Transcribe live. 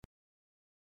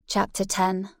Chapter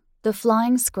 10. The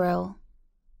Flying Squirrel.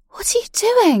 "What are you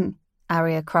doing?"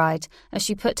 Aria cried as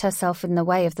she put herself in the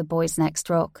way of the boy's next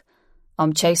rock.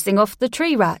 "I'm chasing off the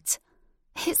tree rat."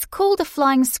 "It's called a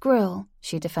flying squirrel,"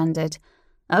 she defended.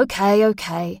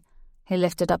 Okay. He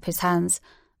lifted up his hands.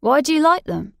 "Why do you like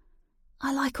them?"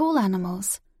 "I like all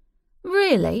animals."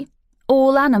 "Really?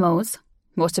 All animals?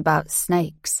 What about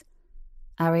snakes?"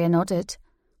 Aria nodded.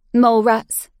 "Mole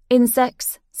rats,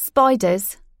 insects,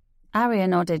 spiders?" Aria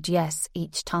nodded yes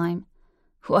each time.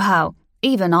 "Wow,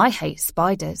 even I hate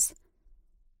spiders."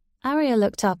 Aria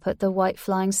looked up at the white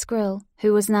flying squirrel,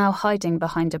 who was now hiding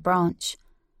behind a branch.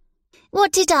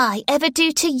 "What did I ever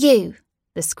do to you?"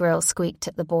 the squirrel squeaked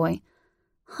at the boy.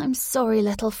 "I'm sorry,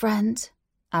 little friend,"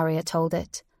 Aria told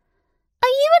it.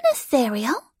 "Are you an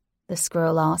ethereal?" the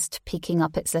squirrel asked, peeking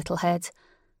up its little head.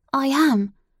 "I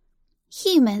am."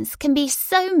 "Humans can be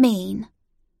so mean."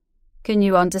 "Can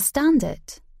you understand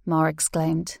it?" Ma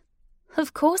exclaimed.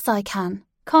 "Of course I can.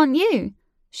 Can't you?"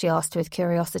 she asked with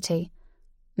curiosity.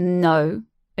 "No.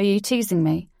 Are you teasing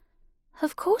me?"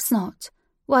 "Of course not.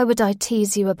 Why would I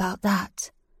tease you about that?"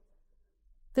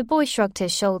 The boy shrugged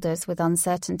his shoulders with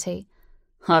uncertainty.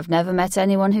 "I've never met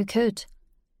anyone who could."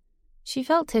 She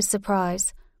felt his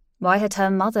surprise. Why had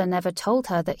her mother never told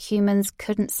her that humans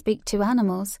couldn't speak to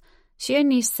animals? She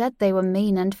only said they were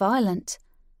mean and violent.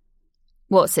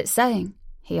 "What's it saying?"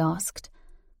 he asked.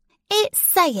 "It's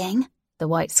saying," the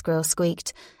white squirrel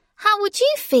squeaked, "how would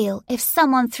you feel if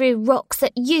someone threw rocks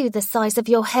at you the size of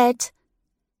your head?"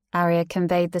 Aria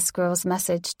conveyed the squirrel's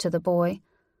message to the boy.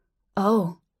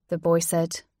 "Oh," the boy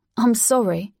said, "I'm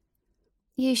sorry."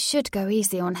 "You should go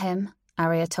easy on him,"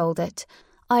 Aria told it.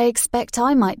 "I expect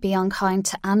I might be unkind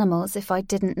to animals if I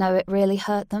didn't know it really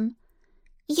hurt them."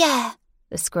 "Yeah,"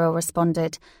 the squirrel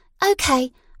responded.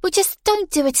 "Okay, well just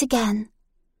don't do it again."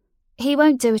 "He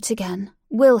won't do it again,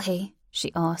 will he?"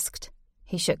 she asked.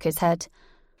 He shook his head.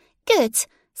 "Good.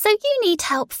 So you need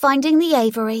help finding the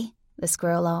aviary?" the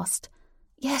squirrel asked.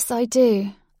 "Yes, I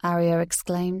do," Aria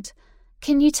exclaimed.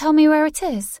 "Can you tell me where it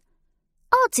is?"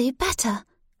 "I'll do better.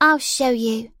 I'll show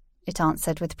you," it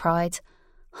answered with pride.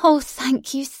 "Oh,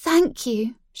 thank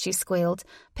you, she squealed,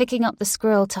 picking up the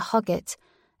squirrel to hug it.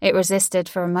 It resisted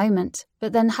for a moment,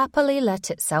 but then happily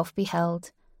let itself be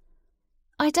held.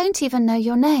 "I don't even know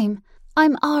your name.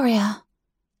 I'm Aria."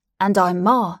 "And I'm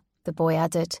Ma," the boy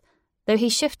added, though he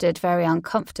shifted very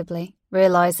uncomfortably,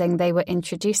 realizing they were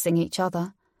introducing each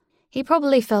other. He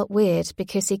probably felt weird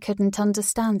because he couldn't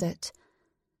understand it.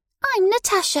 "I'm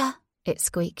Natasha," it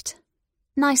squeaked.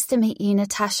 "Nice to meet you,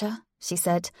 Natasha," she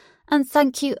said, "and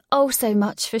thank you oh so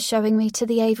much for showing me to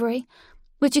the aviary.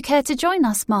 Would you care to join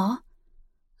us, Ma?"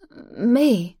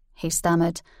 "Me?" he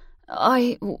stammered.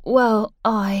 I...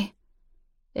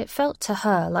 It felt to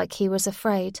her like he was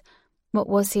afraid. What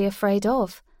was he afraid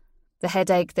of? The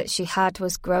headache that she had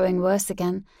was growing worse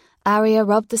again. Aria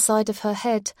rubbed the side of her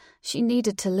head. She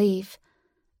needed to leave.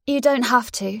 "You don't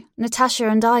have to. Natasha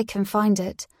and I can find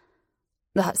it."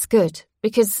 "That's good,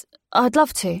 because I'd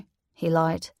love to," he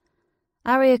lied.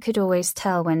 Aria could always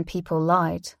tell when people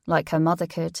lied, like her mother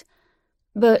could.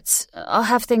 "But I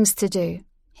have things to do,"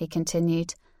 he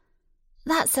continued.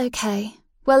 "That's okay.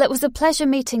 Well, it was a pleasure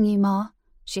meeting you, Ma."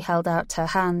 She held out her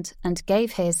hand and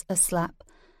gave his a slap.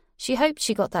 She hoped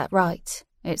she got that right.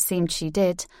 It seemed she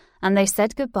did, and they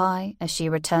said goodbye as she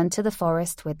returned to the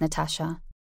forest with Natasha.